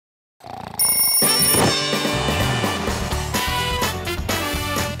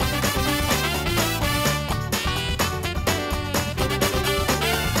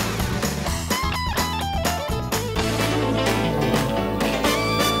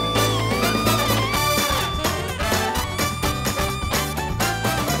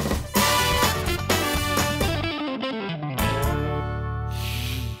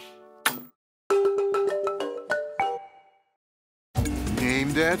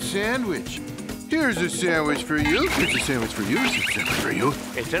sandwich. Here's a sandwich for you. Here's a sandwich for you. Here's a sandwich for you.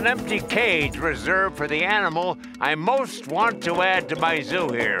 It's an empty cage reserved for the animal I most want to add to my zoo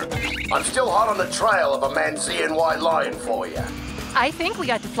here. I'm still hot on the trail of a Manzean white lion for you. I think we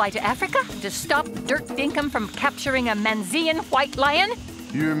got to fly to Africa to stop Dirk Dinkum from capturing a Manzean white lion.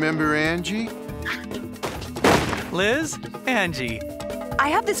 You remember Angie? Liz, Angie. I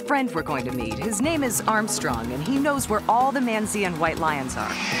have this friend we're going to meet. His name is Armstrong, and he knows where all the Manzean white lions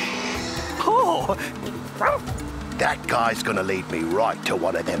are. Oh! That guy's gonna lead me right to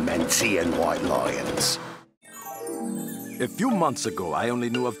one of them Manzean white lions. A few months ago, I only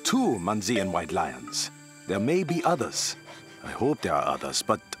knew of 2 Manzean white lions. There may be others. I hope there are others,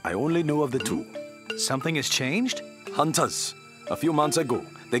 but I only know of the 2. Something has changed? Hunters. A few months ago,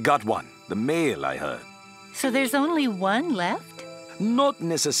 they got one. The male, I heard. So there's only one left? Not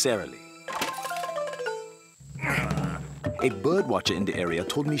necessarily. A birdwatcher in the area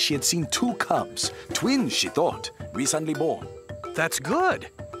told me she had seen 2 cubs. Twins, she thought. Recently born. That's good.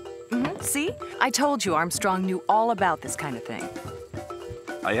 See? I told you Armstrong knew all about this kind of thing.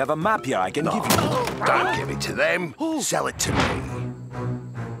 I have a map here I can give you. Don't give it to them. Sell it to me.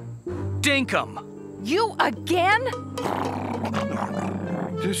 Dinkum! You again?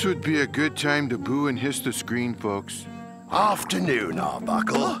 This would be a good time to boo and hiss the screen, folks. Afternoon,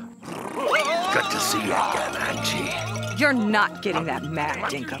 Arbuckle. Good to see you again, Angie. You're not getting that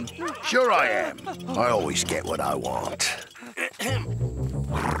mad, Dinkum. Sure I am. I always get what I want.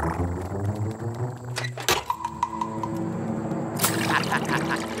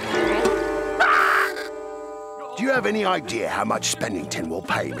 Do you have any idea how much Spennington will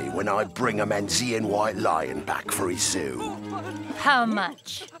pay me when I bring a Manzean white lion back for his zoo? How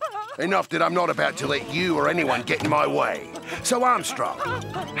much? Enough that I'm not about to let you or anyone get in my way. So, Armstrong,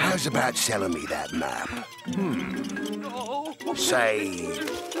 how's about selling me that map? Say,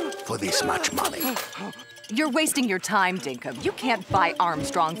 for this much money. You're wasting your time, Dinkum. You can't buy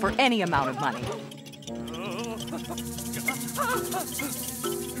Armstrong for any amount of money.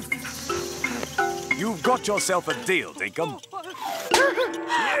 You've got yourself a deal, Dinkum.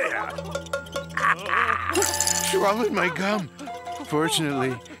 Yeah! Swallowed my gum.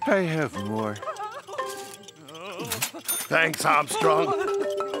 Fortunately, I have more. Thanks, Armstrong.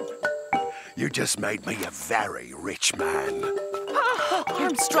 You just made me a very rich man.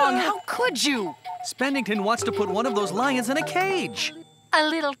 Armstrong, how could you? Spennington wants to put one of those lions in a cage. A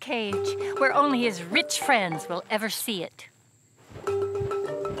little cage where only his rich friends will ever see it.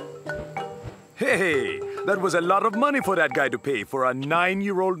 Hey, that was a lot of money for that guy to pay for a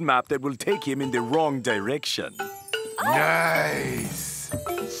 9-year-old map that will take him in the wrong direction. Nice!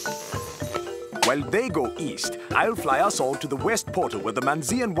 While they go east, I'll fly us all to the west portal where the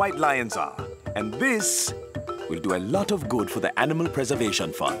Manzean white lions are. And this will do a lot of good for the Animal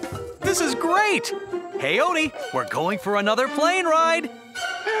Preservation Fund. This is great! Hey, Odie, we're going for another plane ride.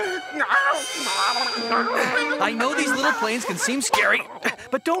 I know these little planes can seem scary,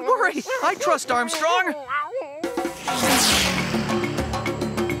 but don't worry, I trust Armstrong.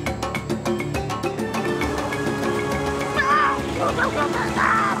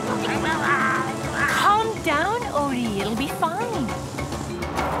 Calm down, Odie. It'll be fine.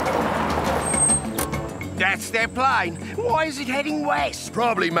 That's their plane. Why is it heading west?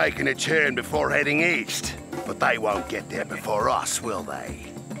 Probably making a turn before heading east. But they won't get there before us, will they?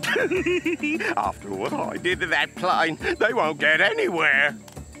 After what I did to that plane, they won't get anywhere.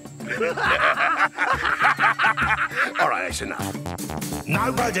 All right, that's enough.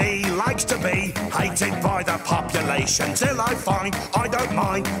 Nobody likes to be hated by the population, till I find I don't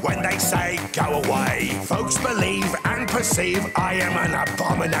mind when they say go away. Folks believe and perceive I am an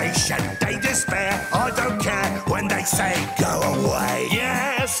abomination. They despair, I don't care when they say go away.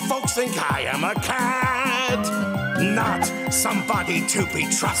 Yes, folks think I am a cad, not somebody to be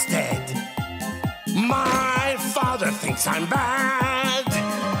trusted. My father thinks I'm bad.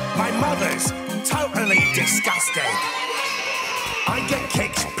 My mother's totally disgusted. I get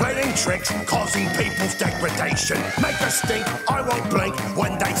kicks, playing tricks, causing people's degradation. Make a stink, I won't blink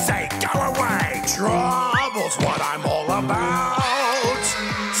when they say go away. Trouble's what I'm all about,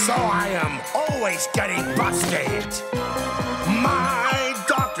 so I am always getting busted. My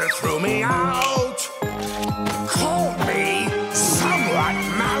doctor threw me out, called me somewhat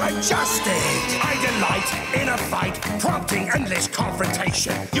maladjusted. I delight in a fight, prompting endless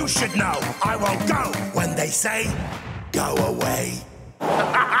confrontation. You should know I won't go when they say go away.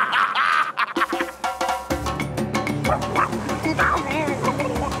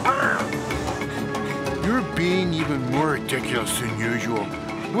 You're being even more ridiculous than usual.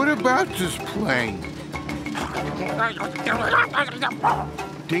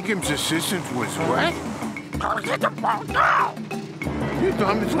 Dinkum's assistant was what?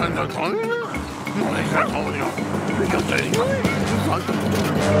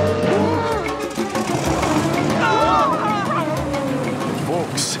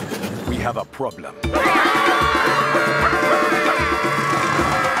 Folks, we have a problem.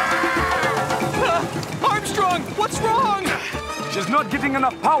 Armstrong, what's wrong? She's not getting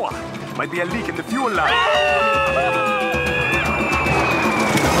enough power. Might be a leak in the fuel line.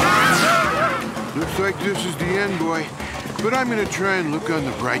 Looks like this is the end, boy. But I'm gonna try and look on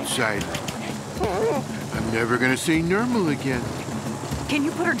the bright side. I'm never gonna say Nermal again. Can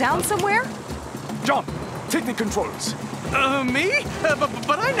you put her down somewhere? John, take the controls. Me?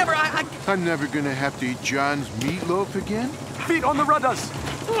 But I never, I'm never gonna have to eat John's meatloaf again. Feet on the rudders.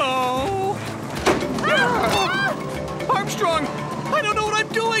 Oh. Armstrong, I don't know what I'm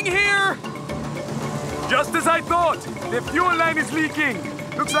doing here. Just as I thought. The fuel line is leaking.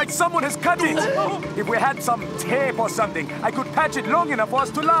 Looks like someone has cut it. If we had some tape or something, I could patch it long enough for us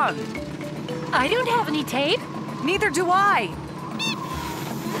to land. I don't have any tape. Neither do I.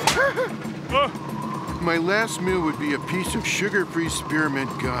 My last meal would be a piece of sugar-free spearmint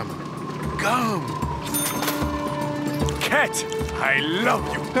gum. Gum! Cat, I love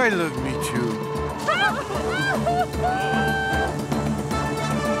you. I love me too.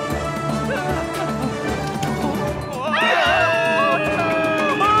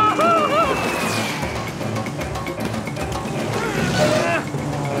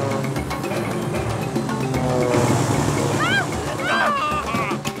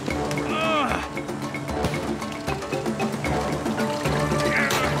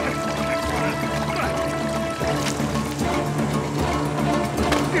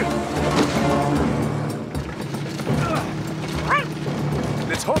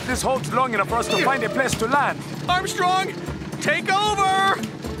 Let's hope this holds long enough for us to find a place to land. Armstrong, take over.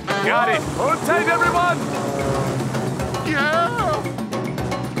 Got it. Hold tight, everyone. Yeah!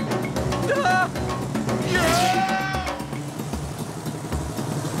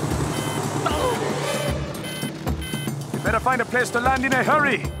 We better find a place to land in a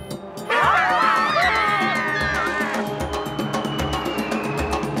hurry.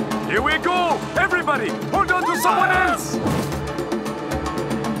 Here we go! Everybody, hold on to someone else!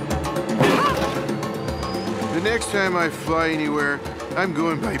 The next time I fly anywhere, I'm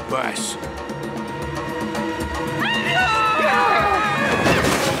going by bus.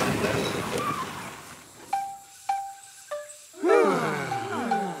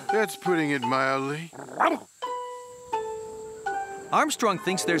 That's putting it mildly. Armstrong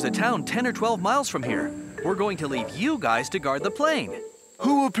thinks there's a town 10 or 12 miles from here. We're going to leave you guys to guard the plane.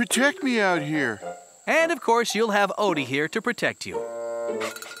 Who will protect me out here? And of course, you'll have Odie here to protect you.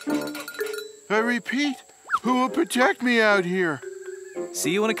 I repeat, who will protect me out here? See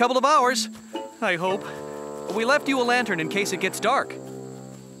you in a couple of hours, I hope. We left you a lantern in case it gets dark.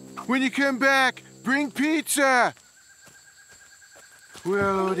 When you come back, bring pizza!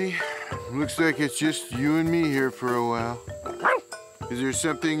 Well, Odie, looks like it's just you and me here for a while. Is there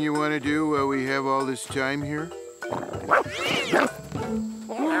something you want to do while we have all this time here?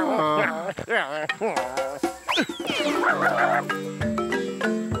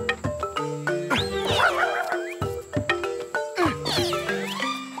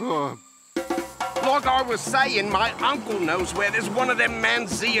 Like I was saying, my uncle knows where there's one of them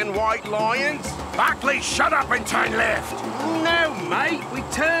Manzean white lions. Buckley, shut up and turn left. No, mate. We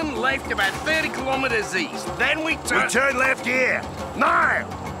turn left about 30 kilometers east. Then we turn... We turn left here. Now!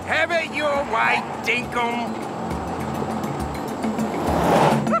 Have it your way, Dinkum.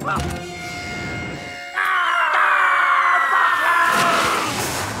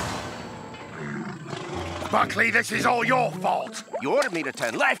 Buckley, this is all your fault. You ordered me to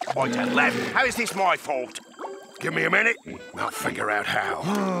turn left. I turn left. How is this my fault? Give me a minute. I'll figure out how.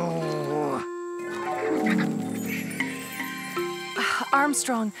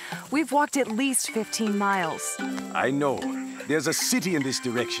 Armstrong, we've walked at least 15 miles. I know. There's a city in this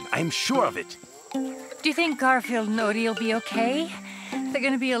direction. I'm sure of it. Do you think Garfield and Odie will be okay? They're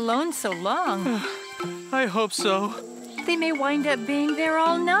gonna be alone so long. I hope so. They may wind up being there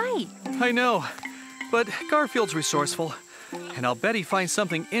all night. I know. But Garfield's resourceful, and I'll bet he finds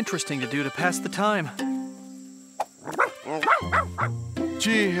something interesting to do to pass the time.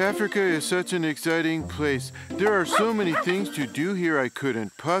 Gee, Africa is such an exciting place. There are so many things to do here I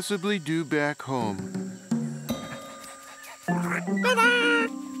couldn't possibly do back home.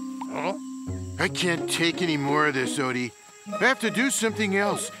 I can't take any more of this, Odie. I have to do something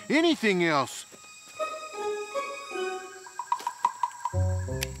else. Anything else.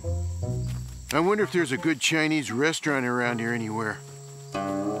 I wonder if there's a good Chinese restaurant around here anywhere.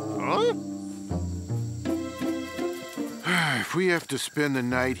 Huh? If we have to spend the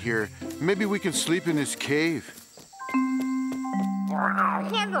night here, maybe we can sleep in this cave.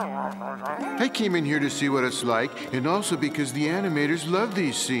 I came in here to see what it's like, and also because the animators love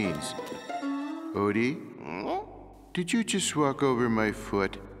these scenes. Odie, did you just walk over my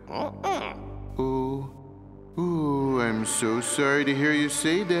foot? Oh, I'm so sorry to hear you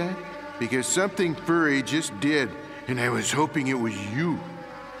say that, because something furry just did, and I was hoping it was you.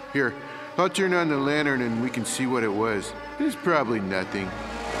 Here, I'll turn on the lantern and we can see what it was. It's probably nothing.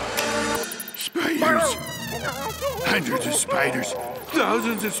 Spiders! Hundreds of spiders!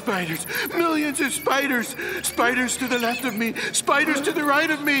 Thousands of spiders! Millions of spiders! Spiders to the left of me! Spiders to the right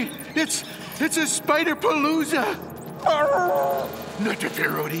of me! It's a spider-palooza! Not to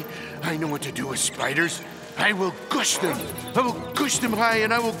fear, Odie. I know what to do with spiders. I will gush them. I will gush them high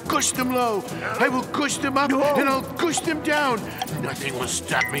and I will gush them low. I will gush them up and I'll gush them down. Nothing will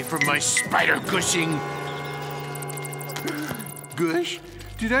stop me from my spider gushing. Gush?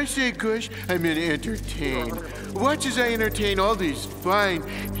 Did I say gush? I meant entertain. Watch as I entertain all these fine,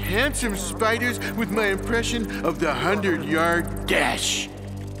 handsome spiders with my impression of the 100-yard dash.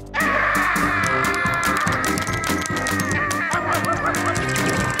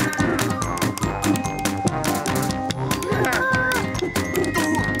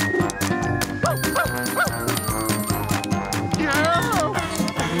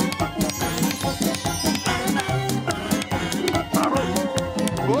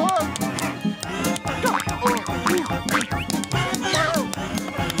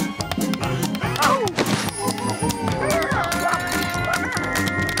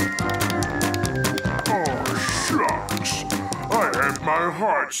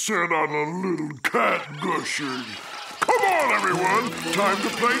 Set on a little cat gushing. Come on, everyone. Time to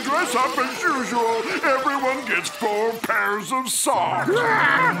play dress up as usual. Everyone gets 4 pairs of socks.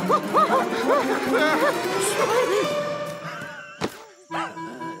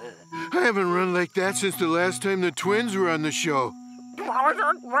 I haven't run like that since the last time the twins were on the show.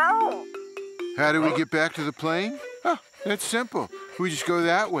 How do we get back to the plane? Oh, that's simple. We just go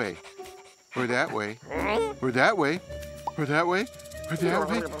that way. Or that way. Or that way. Or that way. Or that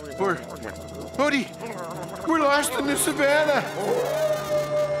way. Or... Odie! We're lost in the savannah!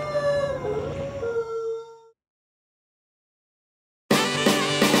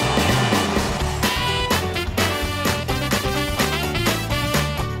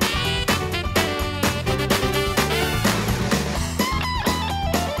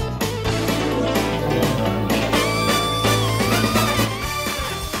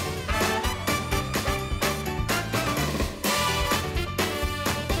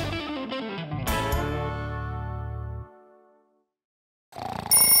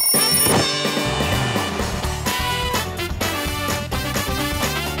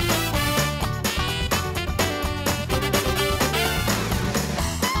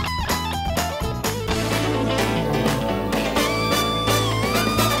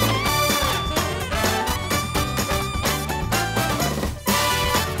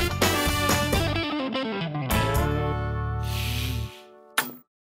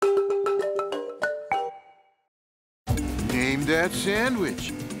 That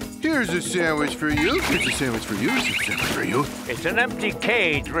sandwich. Here's a sandwich for you. Here's a sandwich for you. Here's a sandwich for you. It's an empty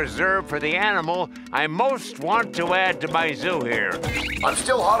cage reserved for the animal I most want to add to my zoo here. I'm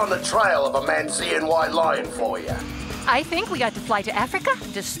still hot on the trail of a Manzean white lion for you. I think we got to fly to Africa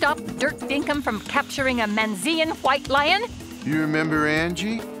to stop Dirk Dinkum from capturing a Manzean white lion. You remember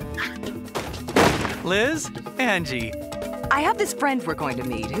Angie? Liz, Angie. I have this friend we're going to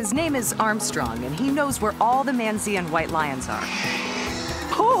meet. His name is Armstrong, and he knows where all the Manzean white lions are.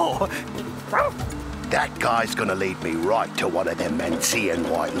 Oh! That guy's gonna lead me right to one of them Manzean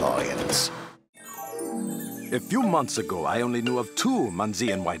white lions. A few months ago, I only knew of 2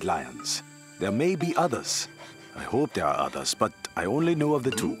 Manzean white lions. There may be others. I hope there are others, but I only know of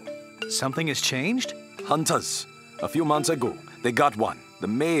the 2. Something has changed? Hunters. A few months ago, they got one. The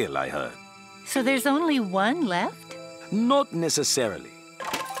male, I heard. So there's only one left? Not necessarily.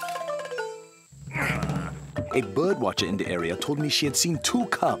 A birdwatcher in the area told me she had seen 2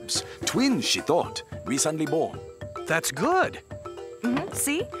 cubs. Twins, she thought. Recently born. That's good.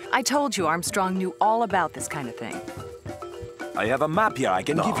 See? I told you Armstrong knew all about this kind of thing. I have a map here I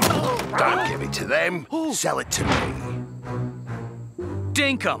can give you. Don't give it to them. Sell it to me.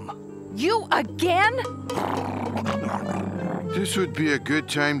 Dinkum! You again? This would be a good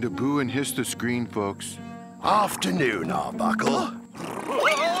time to boo and hiss the screen, folks. Afternoon, Arbuckle.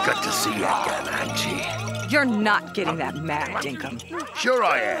 Good to see you again, Angie. You're not getting that mad, Dinkum. Sure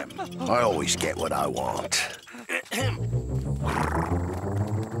I am. I always get what I want.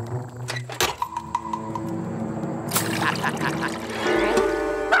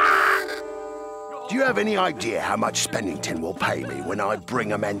 have any idea how much Spennington will pay me when I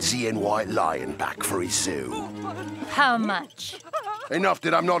bring a Manzean white lion back for his zoo? How much? Enough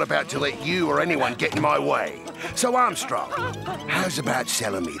that I'm not about to let you or anyone get in my way. So Armstrong, how's about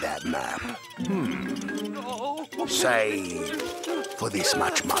selling me that map? Say, for this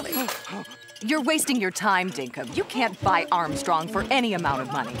much money. You're wasting your time, Dinkum. You can't buy Armstrong for any amount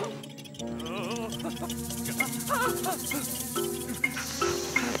of money.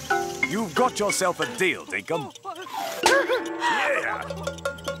 You've got yourself a deal, Dinkum. Yeah.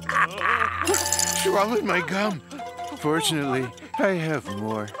 Swallowed my gum. Fortunately, I have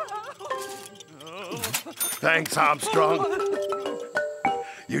more. Thanks, Armstrong.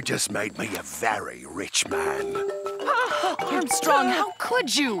 You just made me a very rich man. Armstrong, how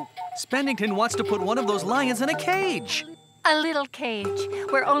could you? Spennington wants to put one of those lions in a cage. A little cage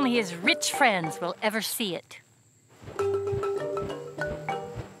where only his rich friends will ever see it.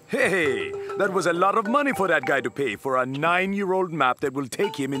 Hey, that was a lot of money for that guy to pay for a 9-year-old map that will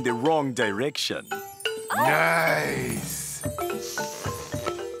take him in the wrong direction. Nice.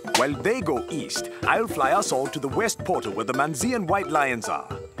 While they go east, I'll fly us all to the west portal where the Manzean white lions are.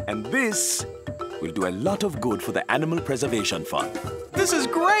 And this will do a lot of good for the Animal Preservation Fund. This is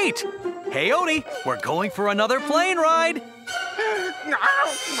great! Hey, Odie, we're going for another plane ride.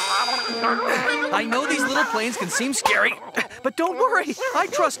 I know these little planes can seem scary, but don't worry, I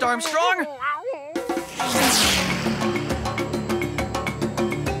trust Armstrong.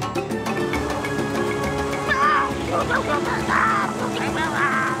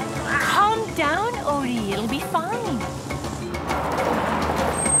 Calm down, Odie. It'll be fine.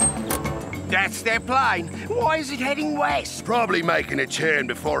 That's their plane. Why is it heading west? Probably making a turn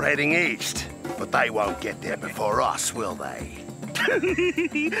before heading east. But they won't get there before us, will they?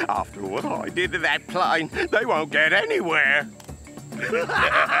 After what I did to that plane, they won't get anywhere.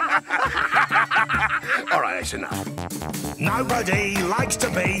 All right, that's enough. Nobody likes to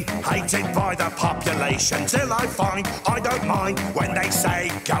be hated by the population. Till I find I don't mind when they say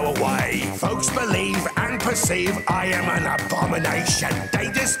go away. Folks believe and perceive I am an abomination.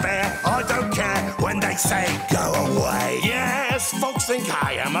 They despair, I don't care when they say go away. Yes, folks think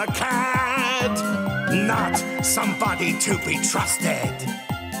I am a cad, not somebody to be trusted.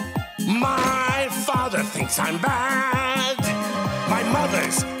 My father thinks I'm bad. My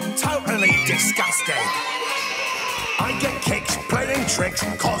mother's totally disgusted. I get kicks, playing tricks,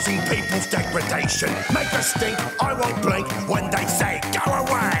 causing people's degradation. Make a stink, I won't blink when they say go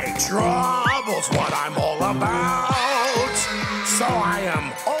away. Trouble's what I'm all about, so I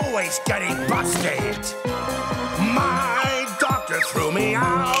am always getting busted. My doctor threw me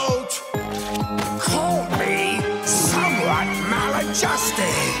out, called me somewhat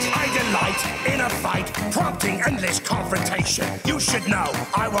maladjusted. I delight in a fight, prompting endless confrontation. You should know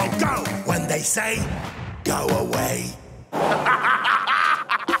I won't go when they say go away.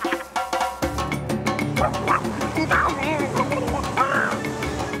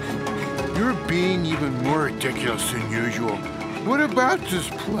 You're being even more ridiculous than usual. What about this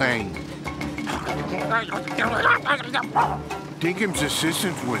plane? Dinkum's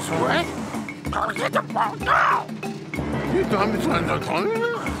assistant was what?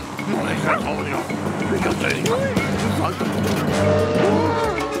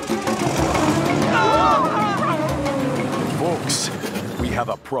 Folks, we have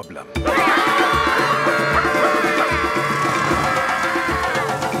a problem.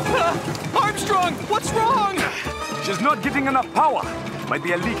 Armstrong, what's wrong? She's not getting enough power. Might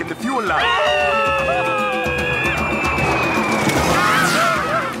be a leak in the fuel line.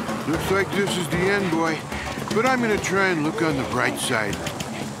 Looks like this is the end, boy. But I'm gonna try and look on the bright side.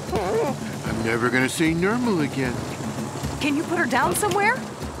 I'm never gonna say Nermal again. Can you put her down somewhere?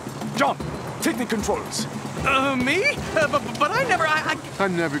 John, take the controls. Me? But I never...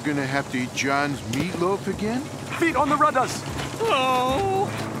 I'm never gonna have to eat John's meatloaf again. Feet on the rudders. Oh.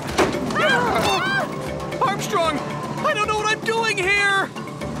 Armstrong, I don't know what I'm doing here.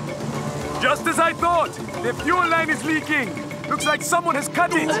 Just as I thought. The fuel line is leaking. Looks like someone has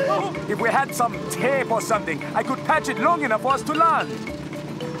cut it. If we had some tape or something, I could patch it long enough for us to land.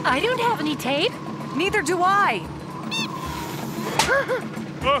 I don't have any tape. Neither do I.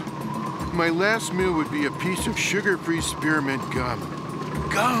 My last meal would be a piece of sugar-free spearmint gum.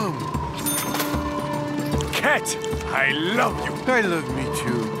 Gum! Cat, I love you. I love me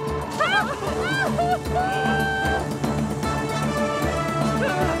too.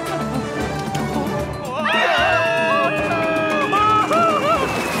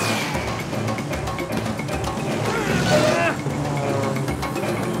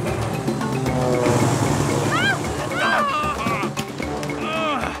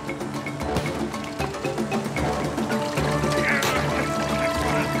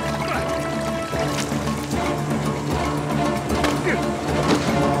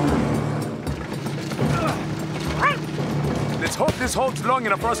 this halt long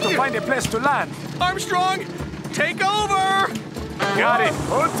enough for us to find a place to land. Armstrong, take over! Got it.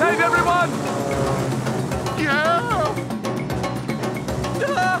 Hold tight, everyone! Yeah!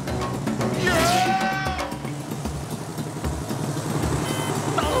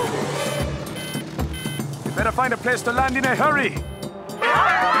 We better find a place to land in a hurry.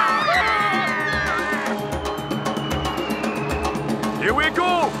 Here we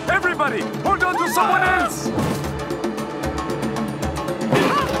go! Everybody, hold on to someone else!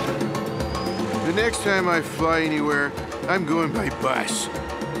 The next time I fly anywhere, I'm going by bus.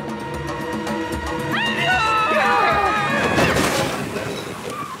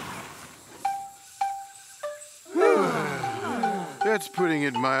 That's putting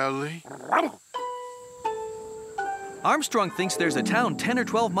it mildly. Armstrong thinks there's a town 10 or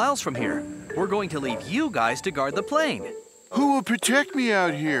 12 miles from here. We're going to leave you guys to guard the plane. Who will protect me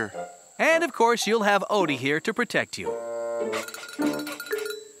out here? And of course, you'll have Odie here to protect you.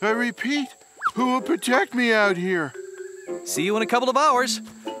 I repeat, who will protect me out here? See you in a couple of hours,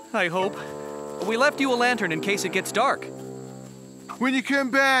 I hope. We left you a lantern in case it gets dark. When you come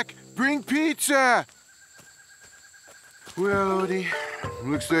back, bring pizza! Well, Odie,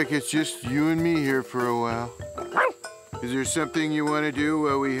 looks like it's just you and me here for a while. Is there something you want to do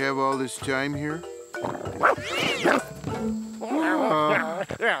while we have all this time here?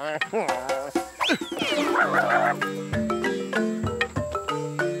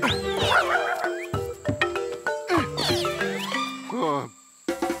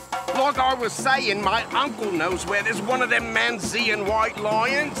 Like I was saying, my uncle knows where there's one of them Manzean white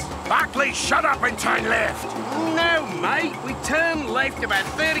lions. Buckley, shut up and turn left. No, mate. We turn left about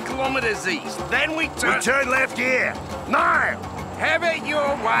 30 kilometers east. Then we turn... We turn left here. Now! Have it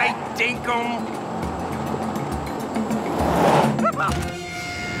your way, dinkum.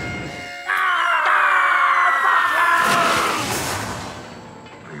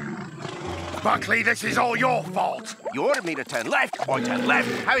 Buckley, this is all your fault. You ordered me to turn left. I turn left.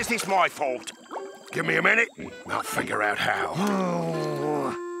 How is this my fault? Give me a minute. I'll figure out how.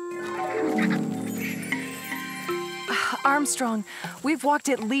 Armstrong, we've walked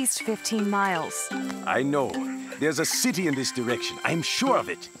at least 15 miles. I know. There's a city in this direction. I'm sure of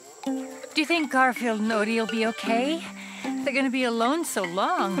it. Do you think Garfield and Odie will be okay? They're going to be alone so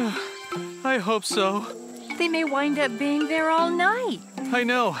long. I hope so. They may wind up being there all night. I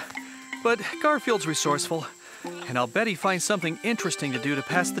know. But Garfield's resourceful, and I'll bet he finds something interesting to do to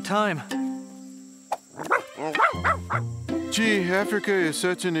pass the time. Gee, Africa is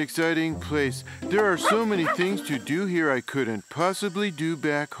such an exciting place. There are so many things to do here I couldn't possibly do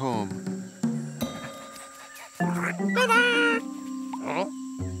back home.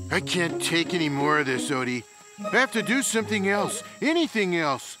 I can't take any more of this, Odie. I have to do something else. Anything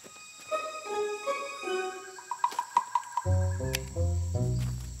else.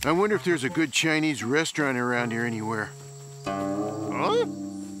 I wonder if there's a good Chinese restaurant around here anywhere. Huh?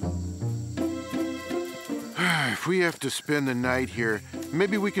 If we have to spend the night here,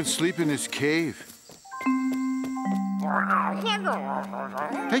 maybe we can sleep in this cave.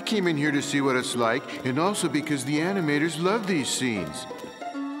 I came in here to see what it's like, and also because the animators love these scenes.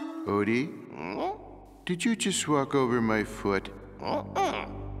 Odie, did you just walk over my foot? Oh,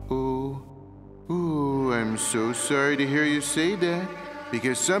 I'm so sorry to hear you say that.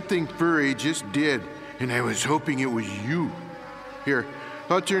 Because something furry just did, and I was hoping it was you. Here,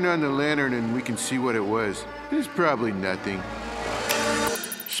 I'll turn on the lantern and we can see what it was. It's probably nothing.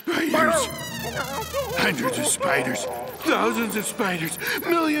 Spiders! Hundreds of spiders! Thousands of spiders!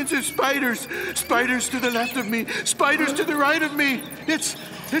 Millions of spiders! Spiders to the left of me! Spiders to the right of me! It's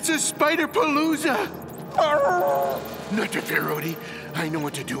a spider-palooza! Not to fear, Odie. I know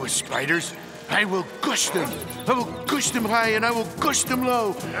what to do with spiders. I will gush them. I will gush them high and I will gush them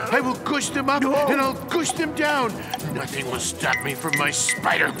low. I will gush them up and I'll gush them down. Nothing will stop me from my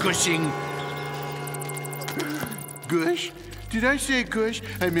spider gushing. Gush? Did I say gush?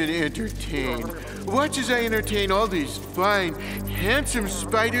 I meant entertain. Watch as I entertain all these fine, handsome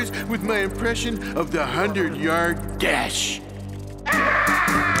spiders with my impression of the 100-yard dash.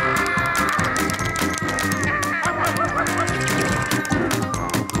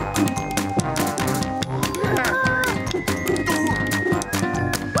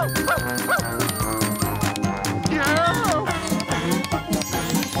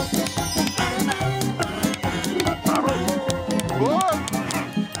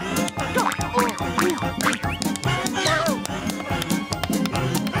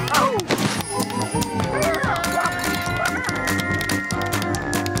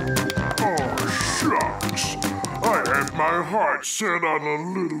 My heart set on a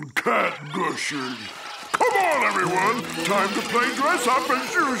little cat gusher. Come on, everyone. Time to play dress up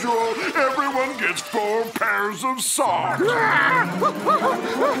as usual. Everyone gets 4 pairs of socks.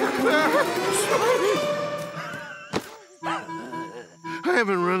 I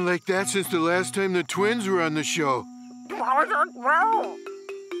haven't run like that since the last time the twins were on the show.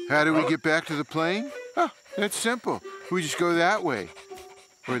 How do we get back to the plane? Oh, that's simple. We just go that way.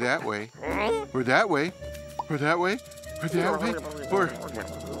 Or that way. Or that way. Or that way. Or that way. Or...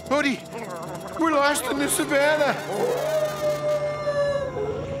 Odie! We're lost in the savannah!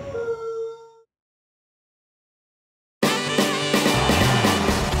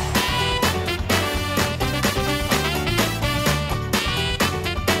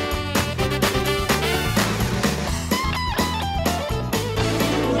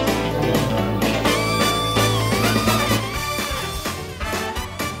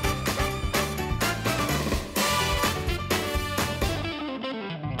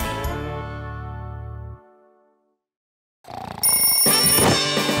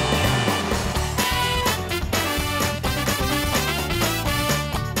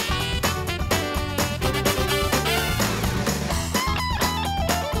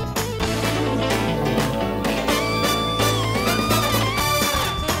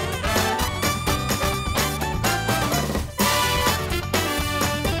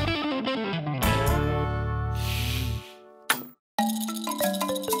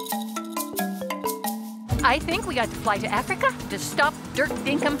 I think we ought to fly to Africa to stop Dirk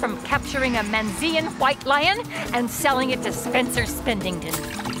Dinkum from capturing a Manzean white lion and selling it to Spencer Spendington.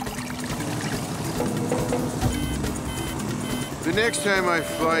 The next time I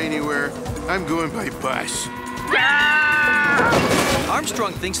fly anywhere, I'm going by bus.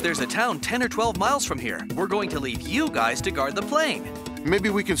 Armstrong thinks there's a town 10 or 12 miles from here. We're going to leave you guys to guard the plane. Maybe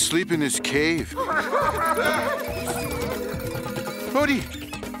we can sleep in this cave. Odie,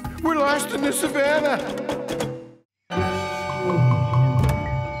 we're lost in the savannah.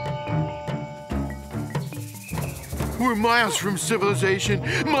 We're miles from civilization,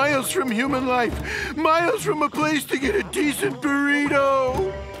 miles from human life, miles from a place to get a decent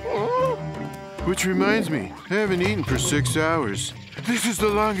burrito. Which reminds me, I haven't eaten for 6 hours. This is the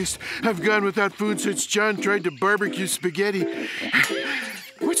longest I've gone without food since John tried to barbecue spaghetti.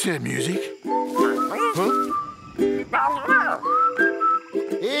 What's that music? Huh?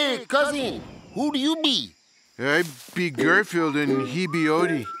 Hey, cousin, who do you be? I be Garfield and he be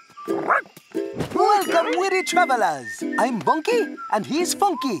Odie. Welcome, witty travelers. I'm Bunky, and he's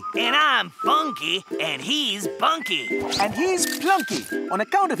Funky. And I'm Funky, and he's Bunky. And he's Plunky, on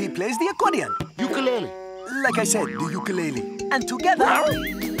account of he plays the accordion. Ukulele. Like I said, the ukulele. And together...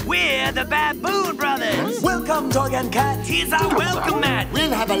 we're the Baboon Brothers. Welcome, dog and cat. Here's our welcome mat.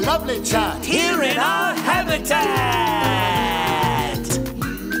 We'll have a lovely chat. Here in our habitat.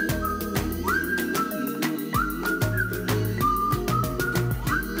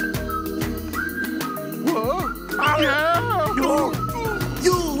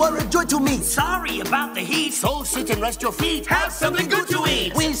 You are a joy to me. Sorry about the heat. So sit and rest your feet. Have something good to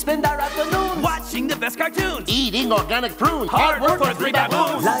eat. We spend our afternoon watching the best cartoons. Eating organic prunes. Hard work for 3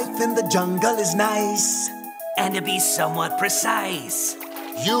 baboons. Life in the jungle is nice. And to be somewhat precise,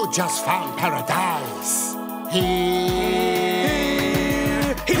 you just found paradise.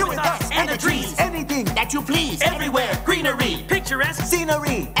 Here with us and the trees. Anything that you please. Everywhere, greenery, picturesque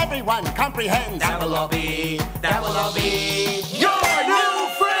scenery. Everyone comprehends. That will all be your new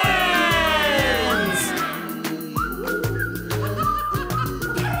friends.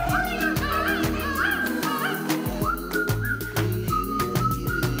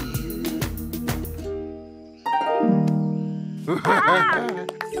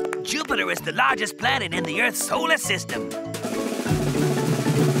 Jupiter is the largest planet in the Earth's solar system.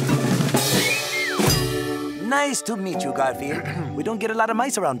 Nice to meet you, Garfield. We don't get a lot of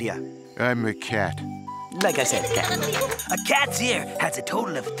mice around here. I'm a cat. Like I said, cat. A cat's ear has a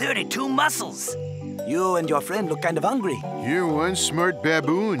total of 32 muscles. You and your friend look kind of hungry. You're one smart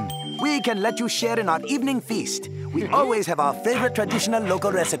baboon. We can let you share in our evening feast. We always have our favorite traditional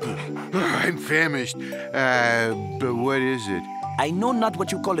local recipe. I'm famished. But what is it? I know not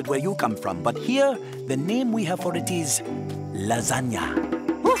what you call it where you come from, but here, the name we have for it is lasagna.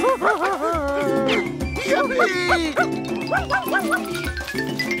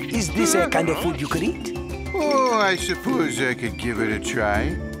 Is this a kind of food you could eat? Oh, I suppose I could give it a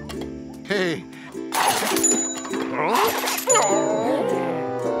try. Hey.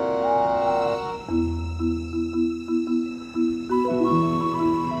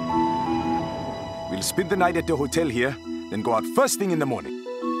 We'll spend the night at the hotel here, then go out first thing in the morning.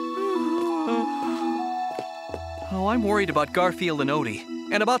 Oh, I'm worried about Garfield and Odie,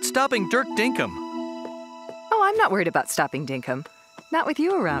 and about stopping Dirk Dinkum. I'm not worried about stopping Dinkum. Not with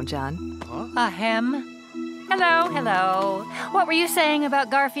you around, John. Ahem. Hello, hello. What were you saying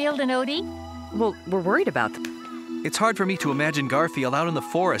about Garfield and Odie? Well, we're worried about them. It's hard for me to imagine Garfield out in the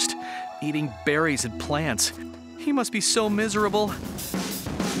forest, eating berries and plants. He must be so miserable.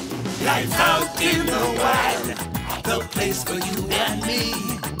 Life out in the wild, the place for you and me.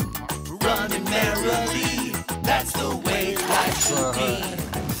 Running merrily, that's the way life should be.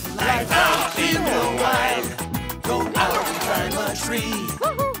 Life out in the wild, go out and climb a tree.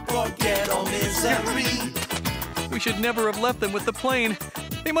 Forget all misery. We should never have left them with the plane.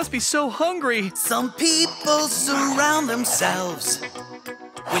 They must be so hungry. Some people surround themselves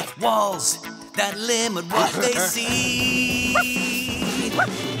with walls that limit what they see.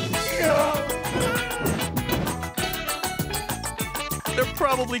 They're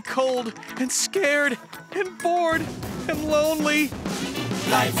probably cold and scared and bored and lonely.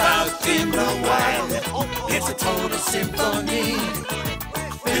 Life out in the wild, it's a total symphony,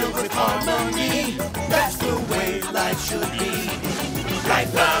 filled with harmony. That's the way life should be.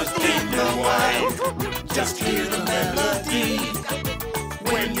 Life out in the wild, just hear the melody.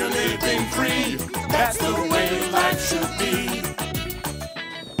 When you're living free, that's the way life should be.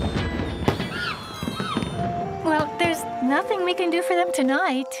 Well, there's nothing we can do for them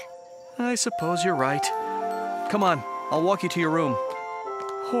tonight. I suppose you're right. Come on, I'll walk you to your room.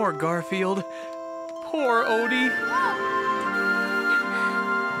 Poor Garfield. Poor Odie.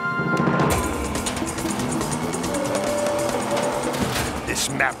 This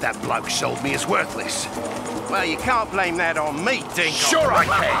map that bloke sold me is worthless. Well, you can't blame that on me, Dinkum. Sure I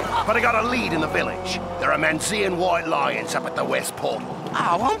can, but I got a lead in the village. There are Manzean white lions up at the west portal.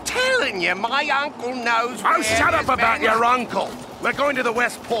 Oh, I'm telling you, my uncle knows. Oh, shut up about your uncle. We're going to the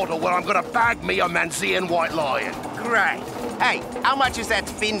west portal where I'm going to bag me a Manzean white lion. Great. Hey, how much is that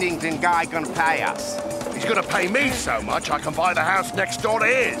Findington guy going to pay us? He's going to pay me so much I can buy the house next door to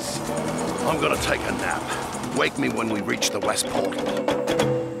his. I'm going to take a nap. Wake me when we reach the west portal.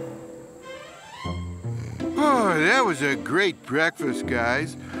 Oh, that was a great breakfast,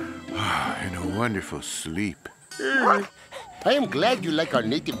 guys. And a wonderful sleep. I am glad you like our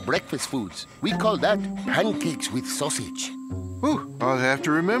native breakfast foods. We call that pancakes with sausage. Ooh, I'll have to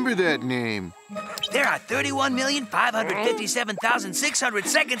remember that name. There are 31,557,600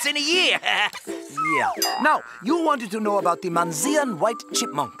 seconds in a year. Yeah. Now, you wanted to know about the Manzean white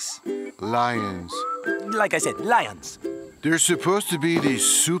chipmunks. Lions. Like I said, lions. They're supposed to be these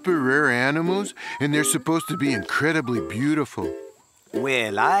super rare animals, and they're supposed to be incredibly beautiful.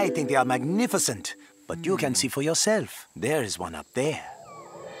 Well, I think they are magnificent. But you can see for yourself. There is one up there.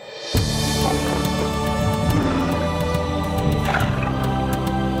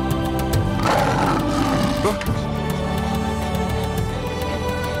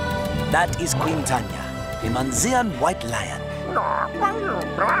 That is Queen Tanya, the Manzean white lion.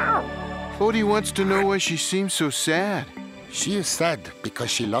 Odie wants to know why she seems so sad. She is sad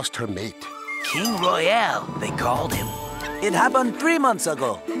because she lost her mate. King Royale, they called him. It happened 3 months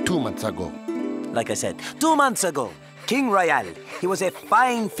ago. 2 months ago. Like I said, 2 months ago, King Royale, he was a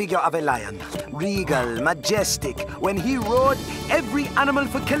fine figure of a lion. Regal, majestic. When he roared, every animal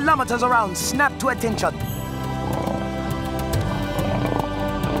for kilometers around snapped to attention.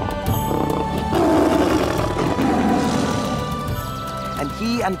 And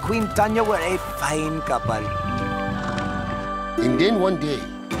he and Queen Tanya were a fine couple. And then one day,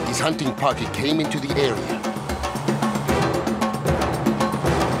 his hunting party came into the area.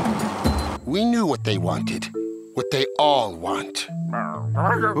 We knew what they wanted, what they all want.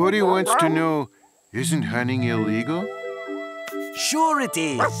 Odie wants to know, isn't hunting illegal? Sure it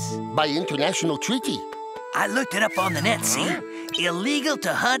is. By international treaty. I looked it up on the net, see? Illegal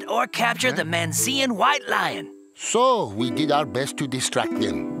to hunt or capture the Manzean white lion. So we did our best to distract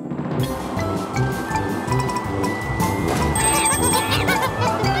them.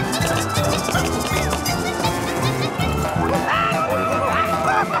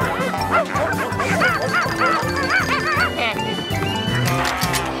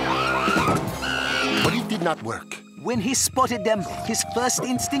 But it did not work. When he spotted them, his first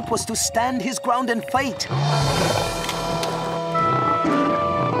instinct was to stand his ground and fight.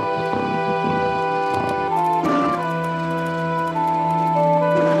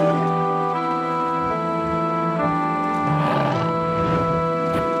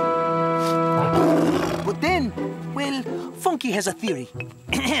 But then, well, Funky has a theory.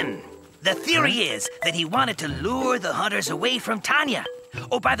 The theory is that he wanted to lure the hunters away from Tanya.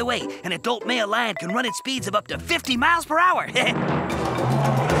 Oh, by the way, an adult male lion can run at speeds of up to 50 miles per hour.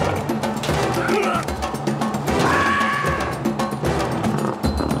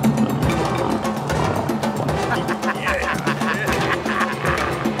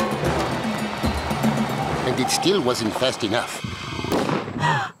 still wasn't fast enough.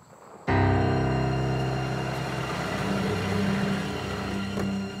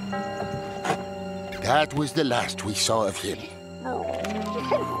 That was the last we saw of him.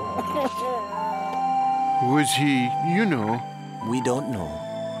 Was he, you know? We don't know.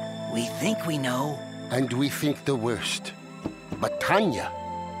 We think we know. And we think the worst. But Tanya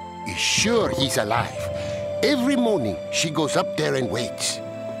is sure he's alive. Every morning, she goes up there and waits.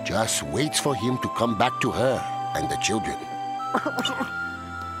 Just waits for him to come back to her and the children.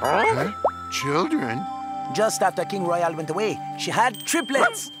 Huh? Children? Just after King Royale went away, she had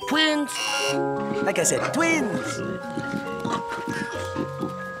triplets. Twins! Like I said, twins.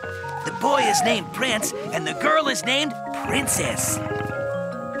 The boy is named Prince, and the girl is named Princess.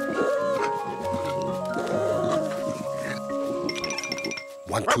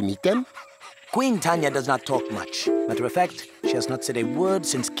 Want to meet them? Queen Tanya does not talk much. Matter of fact, she has not said a word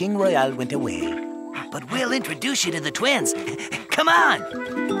since King Royale went away. But we'll introduce you to the twins. Come on!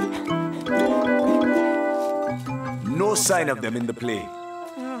 No sign of them in the play.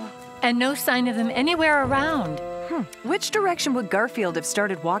 And no sign of them anywhere around. Which direction would Garfield have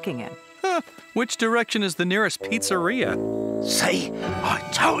started walking in? Which direction is the nearest pizzeria? See, I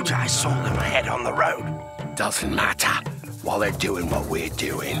told you I saw them ahead on the road. Doesn't matter. While they're doing what we're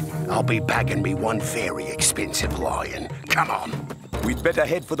doing, I'll be bagging me one very expensive lion. Come on. We'd better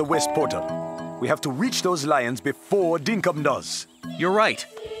head for the West Portal. We have to reach those lions before Dinkum does. You're right.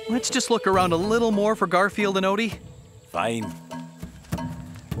 Let's just look around a little more for Garfield and Odie. Fine.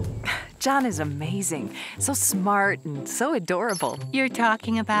 John is amazing. So smart and so adorable. You're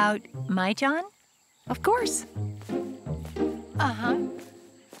talking about my John? Of course. Uh-huh.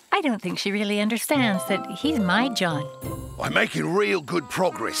 I don't think she really understands that he's my John. I'm making real good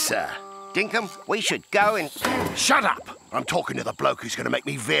progress, sir. Dinkum, we should go and... Shut up! I'm talking to the bloke who's going to make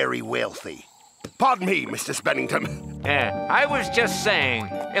me very wealthy. Pardon me, Mr. Spennington. I was just saying,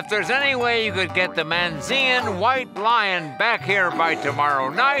 if there's any way you could get the Manzean White Lion back here by tomorrow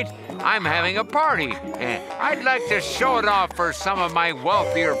night, I'm having a party. I'd like to show it off for some of my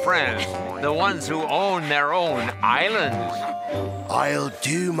wealthier friends, the ones who own their own islands. I'll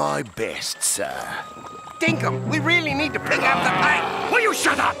do my best, sir. Dinkum, we really need to pick up the pace. Will you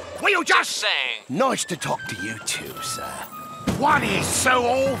shut up? Will you just... saying. Nice to talk to you too, sir. What is so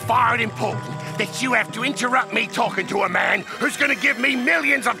all-fired important that you have to interrupt me talking to a man who's going to give me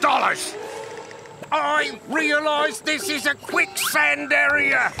millions of dollars? I realize this is a quicksand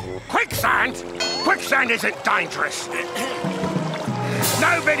area. Quicksand? Quicksand isn't dangerous.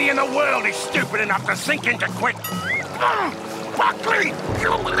 Nobody in the world is stupid enough to sink into quick... Buckley!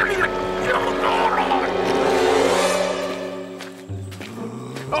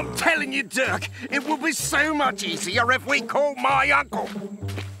 I'm telling you, Dirk, it will be so much easier if we call my uncle.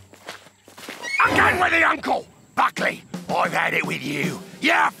 Again with the uncle! Buckley, I've had it with you.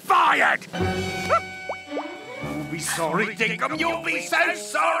 You're fired! You'll be sorry, Dinkum, you'll be so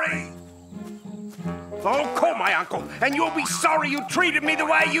sorry. I'll call my uncle, and you'll be sorry you treated me the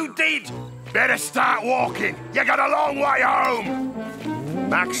way you did. Better start walking. You got a long way home.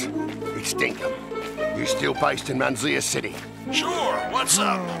 Max, it's Dinkum. You still based in Manzia City? Sure, what's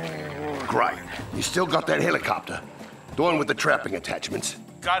up? Great. You still got that helicopter? The one with the trapping attachments?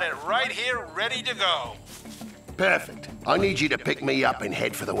 Got it right here, ready to go. Perfect. I need you to pick me up and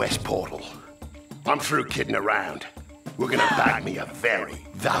head for the West Portal. I'm through kidding around. We're gonna bag me a very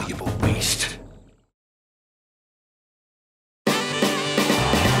valuable beast.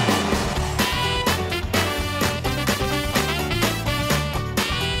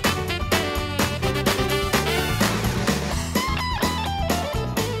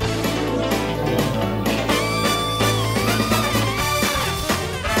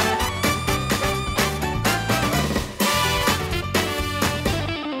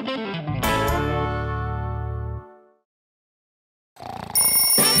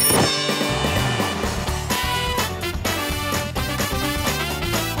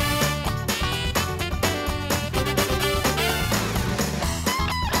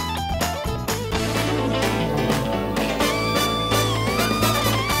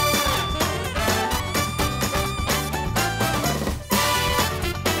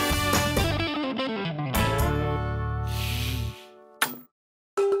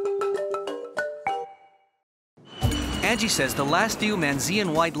 Angie says the last few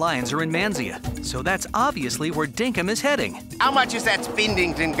Manzean white lions are in Manzia, so that's obviously where Dinkum is heading. How much is that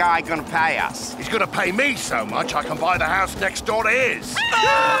Spindington guy gonna pay us? He's gonna pay me so much I can buy the house next door to his.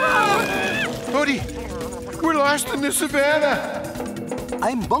 Odie, we're lost in the savannah.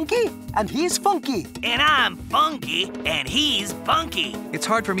 I'm Bunky, and he's Funky. And I'm Funky, and he's Bunky. It's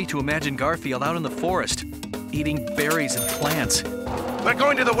hard for me to imagine Garfield out in the forest. eating berries and plants. We're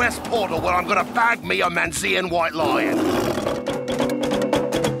going to the West Portal where I'm gonna bag me a Manzean white lion.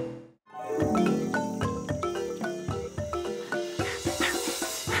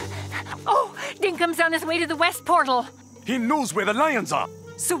 Oh, Dinkum's on his way to the West Portal. He knows where the lions are.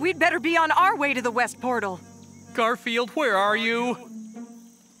 So we'd better be on our way to the West Portal. Garfield, where are you?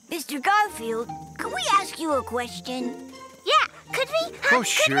 Mr. Garfield, could we ask you a question? Yeah, could we? Oh,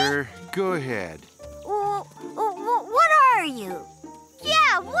 sure. Go ahead. What are you?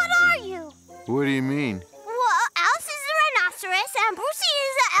 Yeah, what are you? What do you mean? Well, Alice is a rhinoceros, and Brucey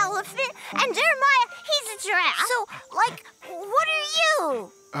is an elephant, and Jeremiah, he's a giraffe. So, like, what are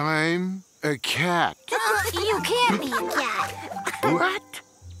you? I'm a cat. You can't be a cat. What?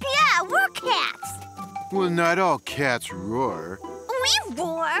 Yeah, we're cats. Well, not all cats roar. We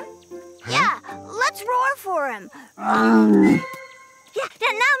roar. Huh? Yeah, let's roar for him. Yeah,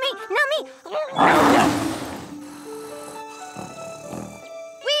 now me.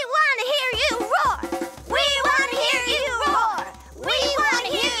 We want to hear you roar. We want to hear you roar. We want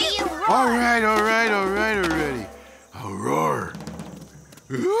to hear you roar. All right, already. I'll roar.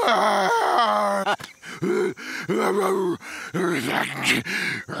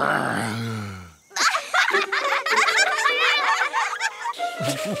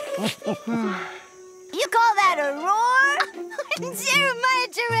 You call that a roar? Jeremiah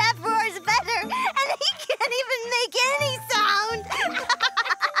Giraffe roars better, and he can't even make any sound.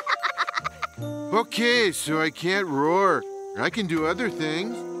 Okay, so I can't roar. I can do other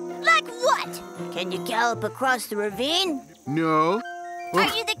things. Like what? Can you gallop across the ravine? No.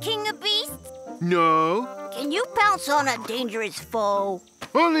 Are you the king of beasts? No. Can you pounce on a dangerous foe?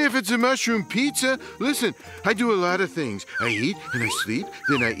 Only if it's a mushroom pizza. Listen, I do a lot of things. I eat and I sleep,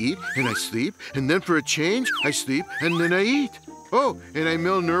 then I eat and I sleep, and then for a change, I sleep and then I eat. Oh, and I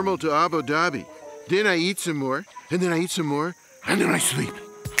mail Nermal to Abu Dhabi. Then I eat some more, and then I eat some more, and then I sleep.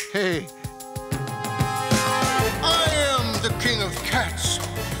 Hey. I am the king of cats,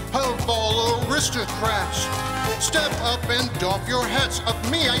 of all aristocrats. Step up and doff your hats, of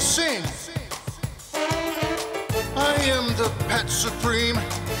me I sing. I am the pet supreme,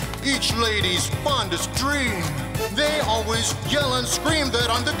 each lady's fondest dream. They always yell and scream that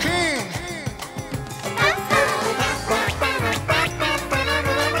I'm the king.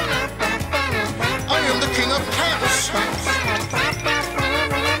 I am the king of cats.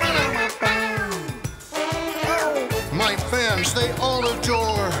 My fans, they all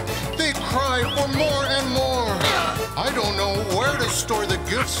adore. They cry for more and more. I don't know where to store the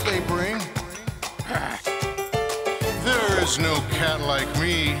gifts they bring. There is no cat like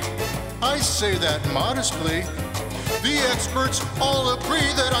me. I say that modestly. The experts all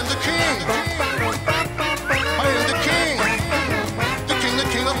agree that I'm the king. I am the king. The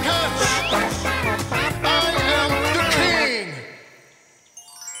king of cats. I am the king.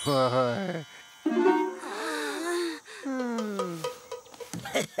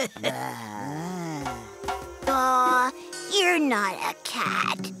 Aw, you're not a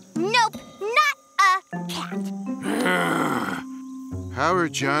cat. Nope, not a cat. How are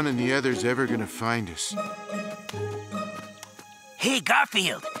John and the others ever gonna find us? Hey,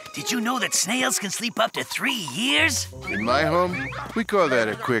 Garfield, did you know that snails can sleep up to 3 years? In my home, we call that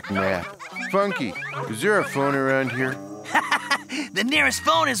a quick nap. Funky, is there a phone around here? The nearest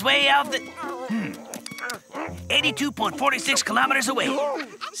phone is way off the... 82.46 kilometers away.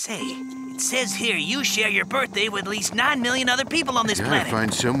 Say, it says here you share your birthday with at least 9 million other people on this Gotta planet.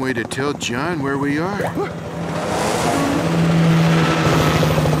 find some way to tell John where we are.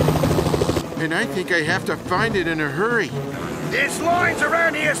 And I think I have to find it in a hurry. There's lines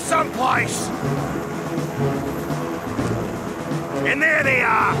around here someplace. And there they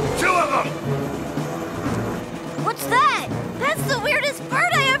are, 2 of them. What's that? That's the weirdest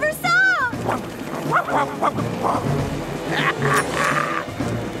bird I ever saw.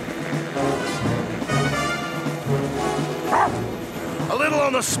 A little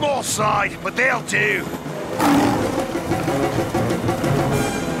on the small side, but they'll do.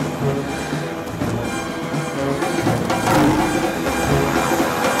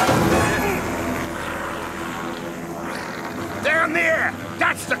 Down there!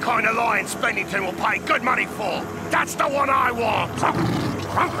 That's the kind of lion Spendington will pay good money for. That's the one I want.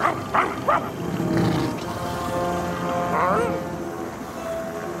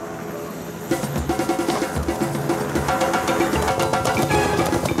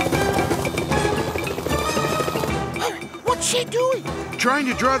 What's she doing? Trying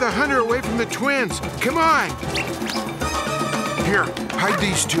to draw the hunter away from the twins. Come on. Here, hide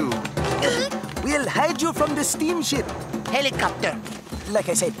these 2. We'll hide you from the steamship. Helicopter. Like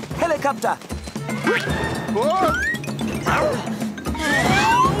I said, helicopter.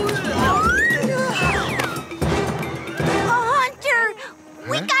 Hunter,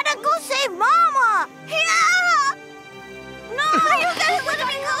 we gotta go save Mama. Yeah. No, you guys let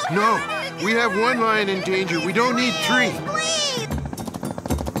me go. No, we have one lion in danger. We don't need three. Please.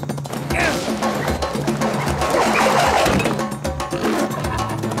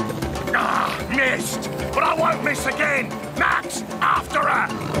 Missed! But I won't miss again! Max, after her!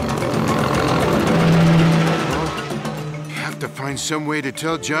 Have to find some way to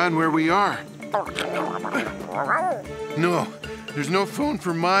tell John where we are. No, there's no phone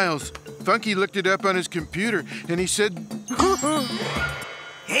for Miles. Funky looked it up on his computer, and he said...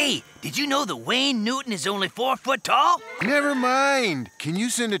 Hey, did you know that Wayne Newton is only 4 foot tall? Never mind. Can you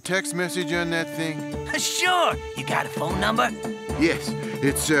send a text message on that thing? Sure. You got a phone number? Yes,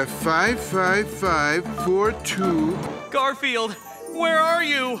 it's 55542. Garfield, where are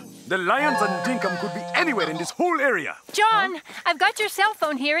you? The lions and Dinkum could be anywhere in this whole area. John, I've got your cell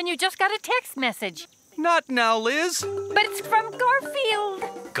phone here and you just got a text message. Not now, Liz. But it's from Garfield.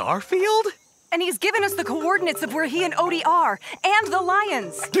 Garfield? And he's given us the coordinates of where he and Odie are, and the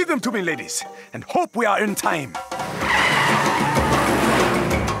lions. Give them to me, ladies, and hope we are in time.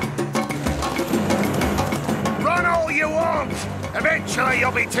 Run all you want! Eventually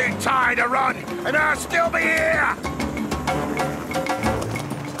you'll be too tired to run, and I'll still be here!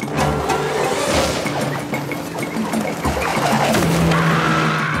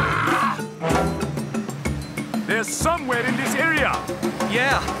 There's somewhere in this area.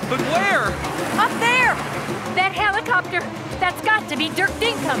 Yeah, but where? Up there! That helicopter! That's got to be Dirk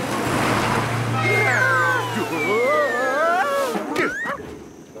Dinkum!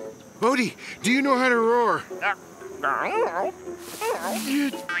 Odie, do you know how to roar?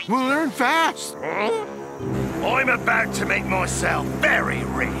 We'll learn fast. I'm about to make myself very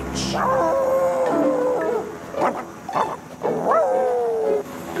rich.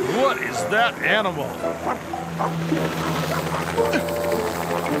 What is that animal?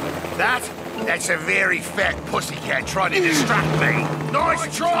 That's a very fat pussycat trying to distract me. Nice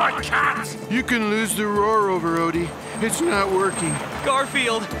try, cat! You can lose the roar over, Odie. It's not working.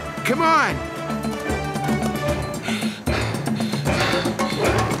 Garfield! Come on!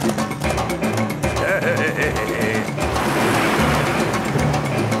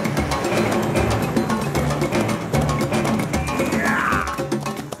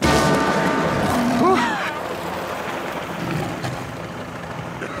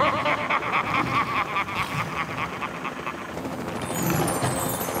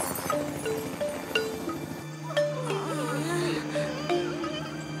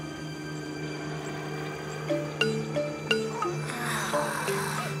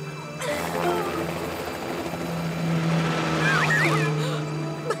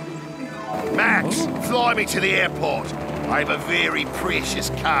 Max, fly me to the airport. I have a very precious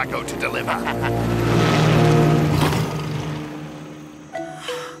cargo to deliver.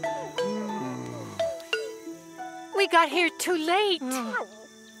 We got here too late.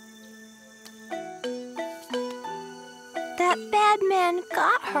 That bad man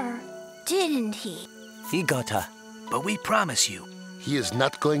got her, didn't he? He got her. But we promise you. He is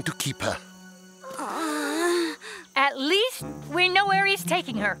not going to keep her. At least we know where he's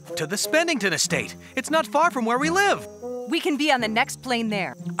taking her. To the Spendington estate. It's not far from where we live. We can be on the next plane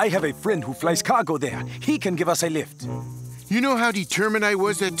there. I have a friend who flies cargo there. He can give us a lift. You know how determined I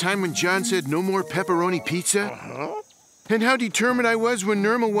was that time when John said no more pepperoni pizza? And how determined I was when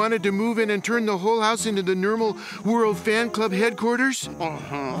Nermal wanted to move in and turn the whole house into the Nermal World Fan Club headquarters?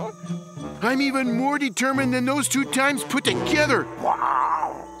 I'm even more determined than those 2 times put together.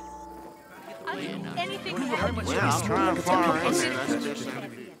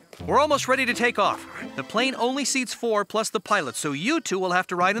 We're almost ready to take off. The plane only seats 4 plus the pilot, so you 2 will have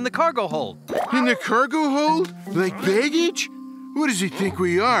to ride in the cargo hold. In the cargo hold? Like baggage? What does he think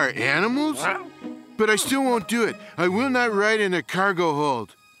we are, animals? But I still won't do it. I will not ride in the cargo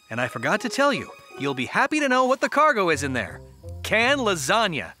hold. And I forgot to tell you, you'll be happy to know what the cargo is in there. Canned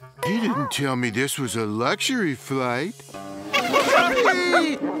lasagna. He didn't tell me this was a luxury flight.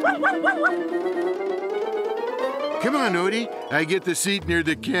 Come on, Odie. I get the seat near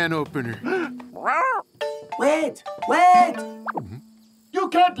the can opener. Wait! Wait! You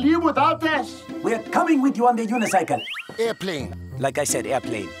can't leave without this. We're coming with you on the unicycle. Airplane. Like I said,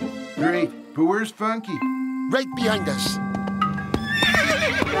 airplane. Great, but where's Funky? Right behind us.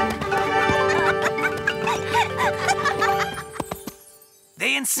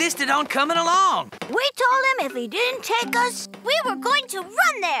 They insisted on coming along. We told him if he didn't take us, we were going to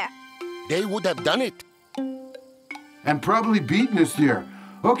run there. They would have done it. And probably beaten us there.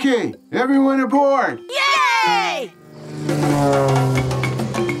 Okay, everyone aboard. Yay!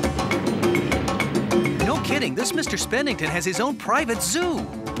 No kidding, this Mr. Spendington has his own private zoo.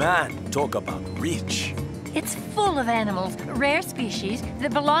 Man, talk about rich. It's full of animals, rare species,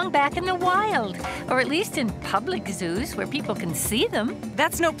 that belong back in the wild. Or at least in public zoos where people can see them.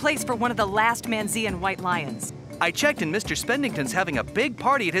 That's no place for one of the last Manzean white lions. I checked and Mr. Spendington's having a big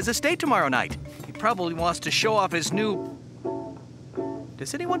party at his estate tomorrow night. He probably wants to show off his new...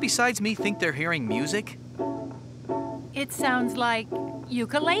 Does anyone besides me think they're hearing music? It sounds like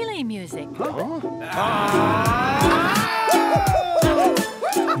ukulele music.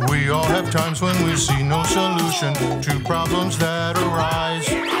 We all have times when we see no solution to problems that arise.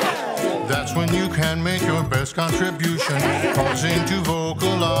 That's when you can make your best contribution, pausing to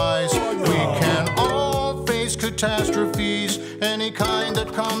vocalize. We can all face catastrophes, any kind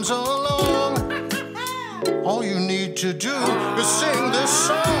that comes along. All you need to do is sing this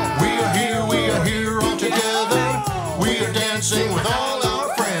song. We are here all together. We are dancing with all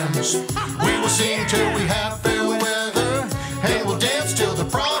our friends. We will sing till we have fair weather, and we'll dance till the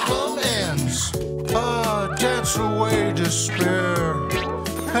problem ends. Dance away despair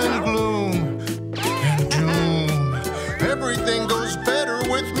and gloom and doom. Everything goes better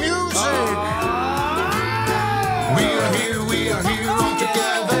with music. We are here all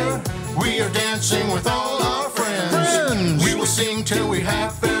together. We are dancing with all our friends. We will sing till we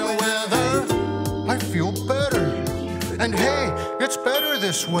have fair weather. I feel better. And hey, it's better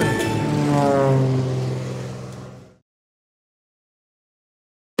this way.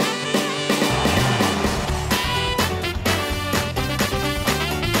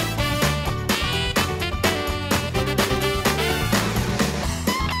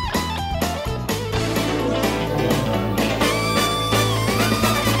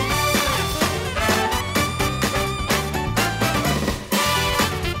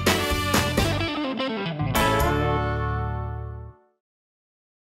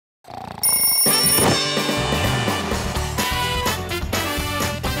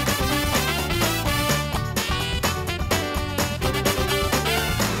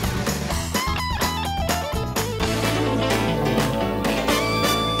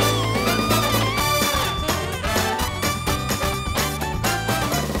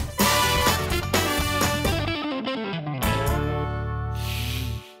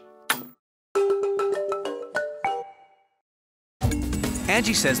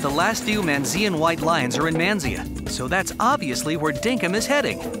 Angie says the last few Manzean white lions are in Manzia, so that's obviously where Dinkum is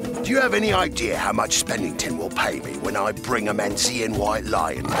heading. Do you have any idea how much Spendington will pay me when I bring a Manzean white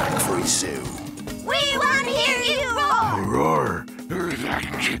lion back for his zoo? We want to hear you roar! Roar!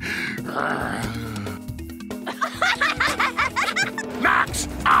 Max,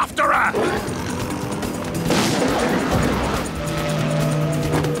 after her!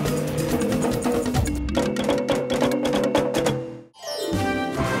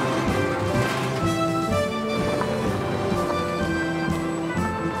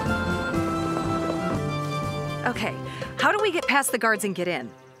 Okay, how do we get past the guards and get in?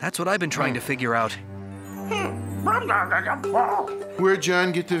 That's what I've been trying to figure out. Where'd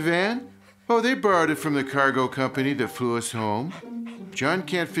John get the van? Oh, they borrowed it from the cargo company that flew us home. John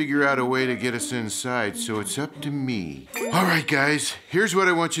can't figure out a way to get us inside, so it's up to me. All right, guys, here's what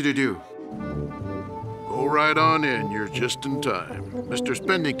I want you to do. Go right on in, you're just in time. Mr.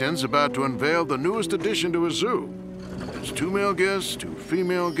 Spendington's about to unveil the newest addition to his zoo. There's 2 male guests, 2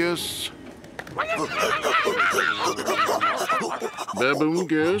 female guests. Baboon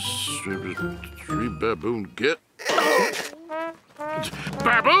guests, 3 baboon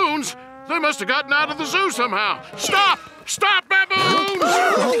Baboons? They must have gotten out of the zoo somehow. Stop! Stop, baboons!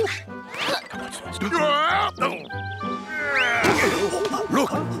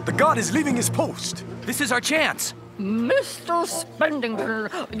 Look, the guard is leaving his post. This is our chance. Mr. Spendington,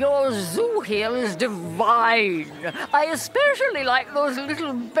 your zoo here is divine. I especially like those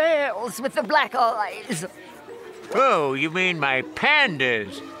little bears with the black eyes. Oh, you mean my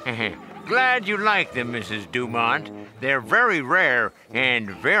pandas? Glad you like them, Mrs. Dumont. They're very rare and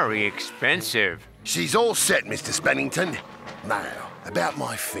very expensive. She's all set, Mr. Spendington. Now, about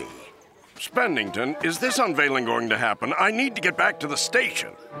my fee. Spendington, is this unveiling going to happen? I need to get back to the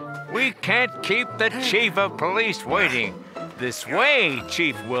station. We can't keep the chief of police waiting. This way,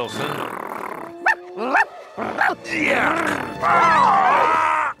 Chief Wilson.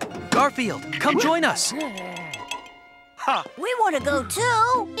 Garfield, come join us. We want to go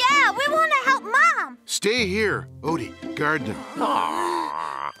too. Yeah, we want to help Mom. Stay here. Odie, guard them.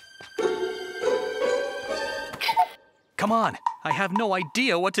 Come on, I have no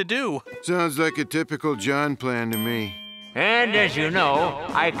idea what to do. Sounds like a typical John plan to me. And as you know,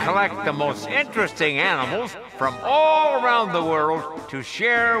 I collect the most interesting animals from all around the world to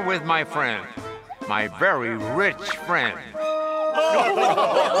share with my friends, my very rich friends.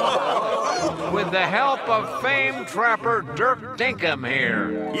 With the help of famed trapper Dirk Dinkum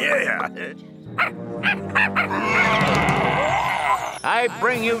here. Yeah! I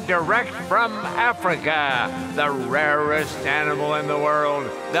bring you direct from Africa, the rarest animal in the world,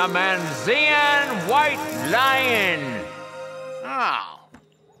 the Manzean white lion. Oh.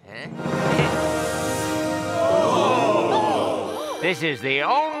 This is the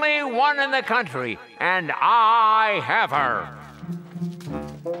only one in the country, and I have her.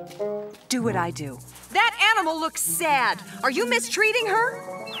 Do what I do. That animal looks sad. Are you mistreating her?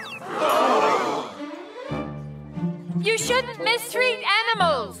 You shouldn't mistreat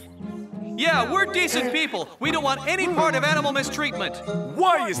animals. Yeah, we're decent people. We don't want any part of animal mistreatment.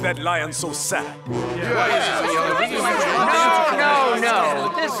 Why is that lion so sad?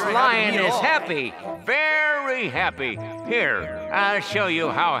 No. This lion is happy. Very happy. Here, I'll show you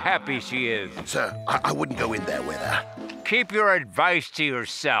how happy she is. Sir, I wouldn't go in there with her. Keep your advice to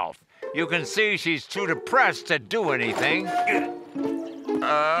yourself. You can see she's too depressed to do anything.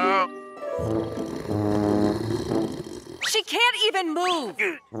 She can't even move.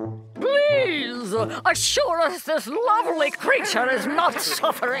 Please, assure us this lovely creature is not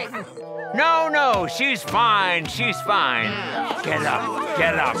suffering. No, she's fine. She's fine. Get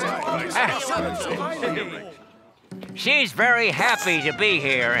up. She's very happy to be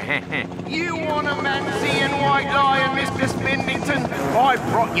here. You want a Manzean white lion, Mr. Spindington? I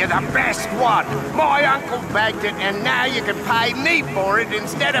brought you the best one. My uncle bagged it, and now you can pay me for it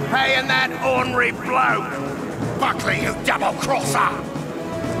instead of paying that ornery bloke. Buckley, you double-crosser!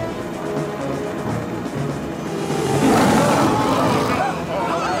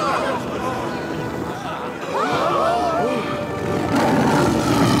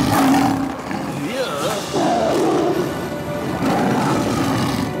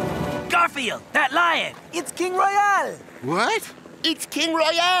 Garfield, that lion! It's King Royale! What? It's King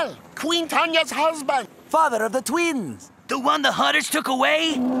Royale, Queen Tanya's husband, father of the twins. The one the hunters took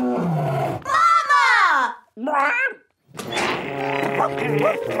away? Mama!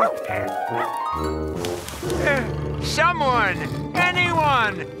 Someone,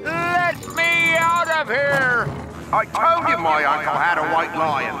 anyone, let me out of here! I told you my uncle had a white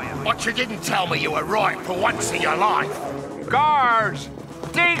lion. But you didn't tell me you were right for once in your life. Guards,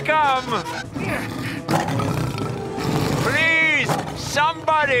 Dinkum! Please,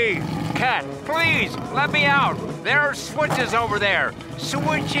 somebody! Cat, please, let me out. There are switches over there.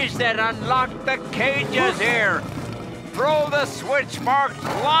 Switches that unlock the cages here. Throw the switch marked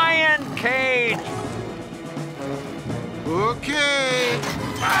lion cage. Okay.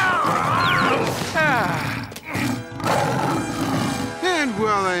 And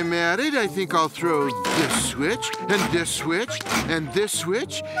while I'm at it, I think I'll throw this switch, and this switch, and this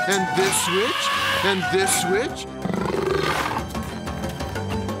switch, and this switch, and this switch.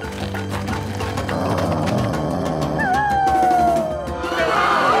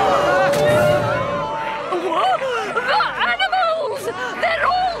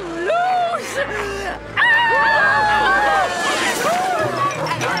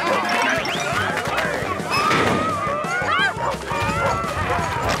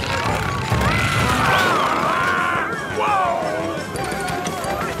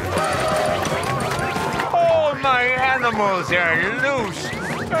 Animals are loose.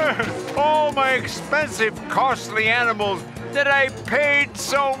 All my expensive, costly animals that I paid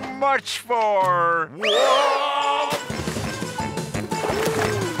so much for. Whoa!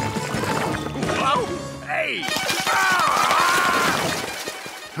 Hey!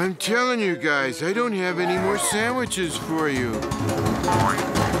 I'm telling you guys, I don't have any more sandwiches for you.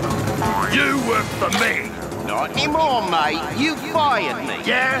 You work for me. Not anymore, mate. You fired me.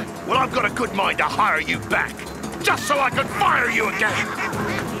 Yeah? Well, I've got a good mind to hire you back. Just so I can fire you again!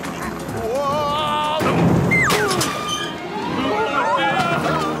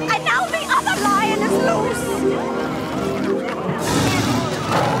 And now the other lion is loose!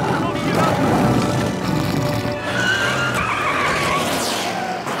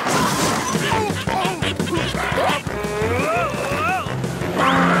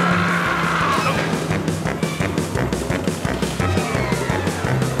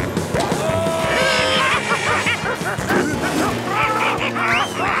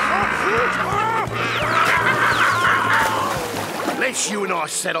 Let's you and I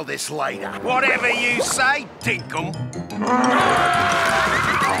settle this later. Whatever you say, Dinkum.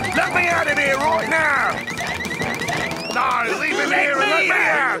 Let me out of here right now! No, leave him here and let me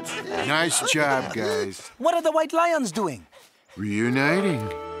out! Nice job, guys. What are the white lions doing? Reuniting.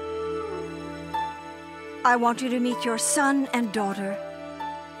 I want you to meet your son and daughter.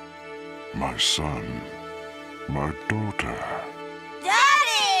 My son, my daughter.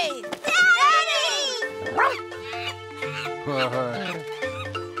 Daddy! Daddy!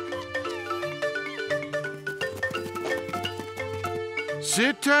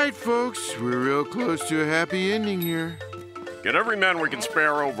 Sit tight, folks. We're real close to a happy ending here. Get every man we can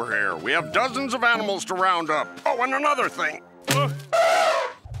spare over here. We have dozens of animals to round up. Oh, and another thing.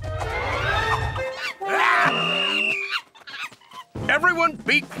 Everyone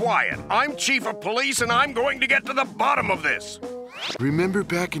be quiet. I'm chief of police and I'm going to get to the bottom of this. Remember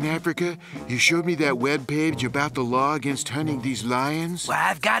back in Africa, you showed me that web page about the law against hunting these lions? Well,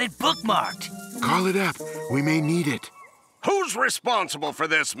 I've got it bookmarked. Call it up. We may need it. Who's responsible for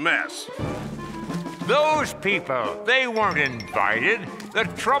this mess? Those people, they weren't invited. The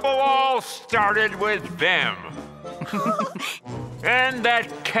trouble all started with them. And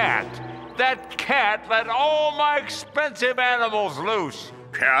that cat let all my expensive animals loose.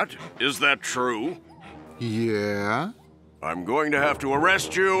 Cat, is that true? Yeah? I'm going to have to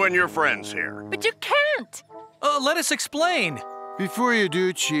arrest you and your friends here. But you can't. Let us explain. Before you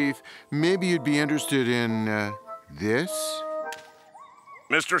do, Chief, maybe you'd be interested in, this?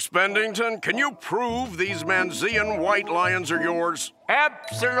 Mr. Spendington, can you prove these Manzean white lions are yours?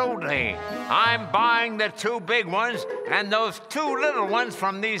 Absolutely. I'm buying the 2 big ones and those 2 little ones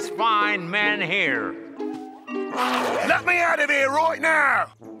from these fine men here. Let me out of here right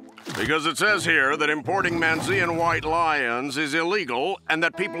now! Because it says here that importing Manzean white lions is illegal and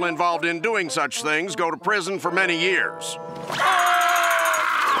that people involved in doing such things go to prison for many years.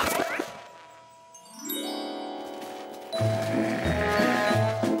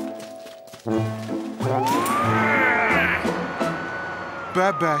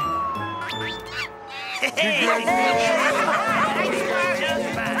 Bye-bye.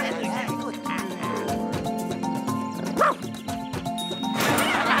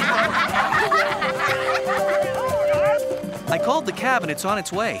 I called the cab and it's on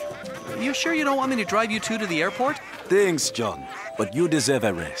its way. You sure you don't want me to drive you 2 to the airport? Thanks, John. But you deserve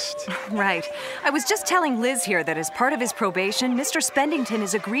a rest. Right. I was just telling Liz here that as part of his probation, Mr. Spendington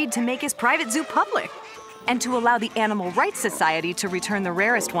has agreed to make his private zoo public and to allow the Animal Rights Society to return the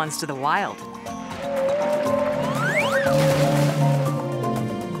rarest ones to the wild.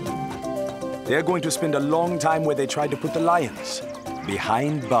 They're going to spend a long time where they tried to put the lions,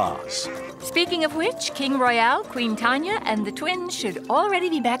 behind bars. Speaking of which, King Royale, Queen Tanya, and the twins should already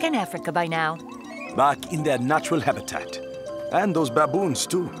be back in Africa by now. Back in their natural habitat. And those baboons,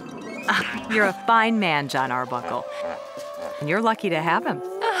 too. You're a fine man, John Arbuckle. And you're lucky to have him.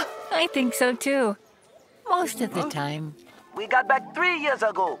 I think so, too. Most of the time. We got back 3 years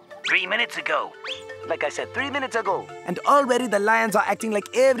ago. 3 minutes ago. Like I said, 3 minutes ago. And already the lions are acting like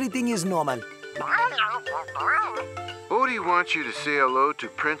everything is normal. Odie wants you to say hello to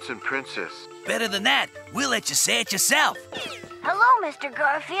Prince and Princess. Better than that, we'll let you say it yourself. Hello, Mr.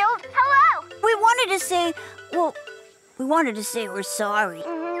 Garfield. Hello. We wanted to say we're sorry.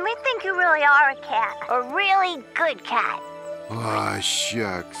 We think you really are a cat. A really good cat. Aw,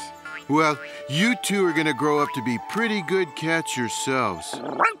 shucks. Well, you 2 are gonna grow up to be pretty good cats yourselves.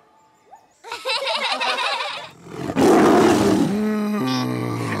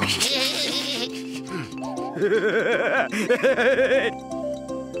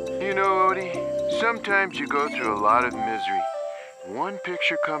 You know, Odie, sometimes you go through a lot of misery. One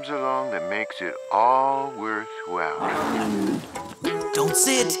picture comes along that makes it all worthwhile. Don't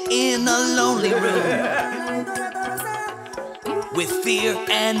sit in a lonely room with fear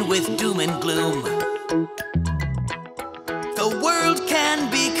and with doom and gloom. The world can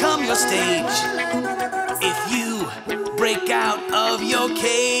become your stage if you break out of your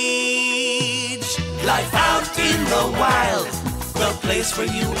cage. Life out in the wild, the place for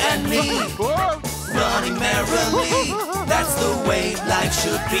you and me. Running merrily, that's the way life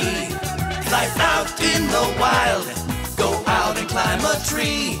should be. Life out in the wild, go out and climb a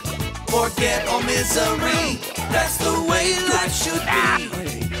tree. Forget all misery, that's the way life should be.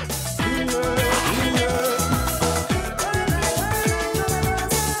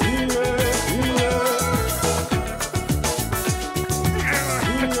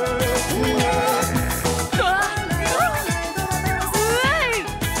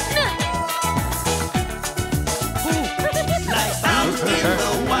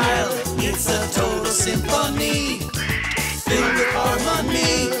 Symphony, filled with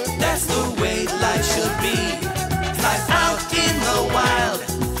harmony, that's the way life should be. Life out in the wild,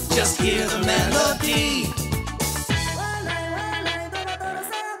 just hear the melody.